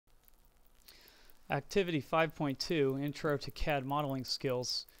Activity 5.2, Intro to CAD Modeling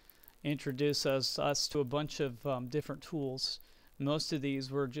Skills, introduces us to a bunch of different tools. Most of these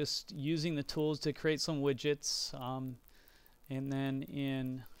we're just using the tools to create some widgets, and then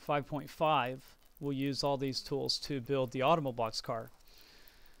in 5.5 we'll use all these tools to build the Automobox car.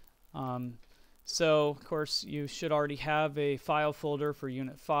 So of course you should already have a file folder for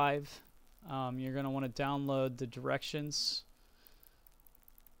Unit 5. You're going to want to download the directions.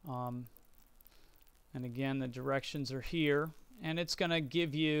 And again, the directions are here, and it's going to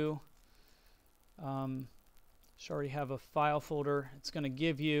give you, should already have a file folder. It's going to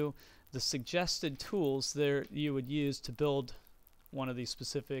give you the suggested tools that you would use to build one of these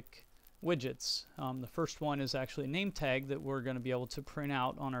specific widgets. The first one is actually a name tag that we're going to be able to print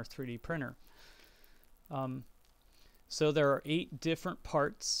out on our 3D printer. So there are 8 different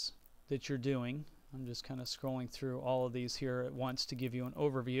parts that you're doing. I'm just kind of scrolling through all of these here at once to give you an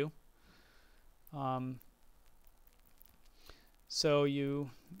overview. So you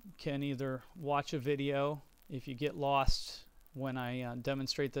can either watch a video if you get lost when I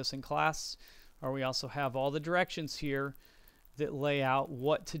demonstrate this in class, or we also have all the directions here that lay out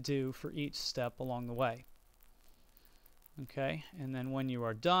what to do for each step along the way. Okay, and then when you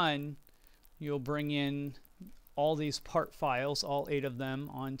are done, you'll bring in all these part files, all 8 of them,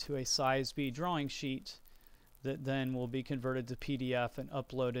 onto a size B drawing sheet that then will be converted to PDF and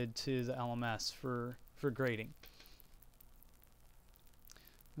uploaded to the LMS for grading.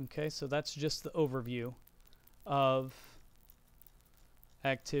 Okay, so that's just the overview of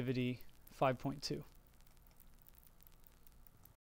Activity 5.2.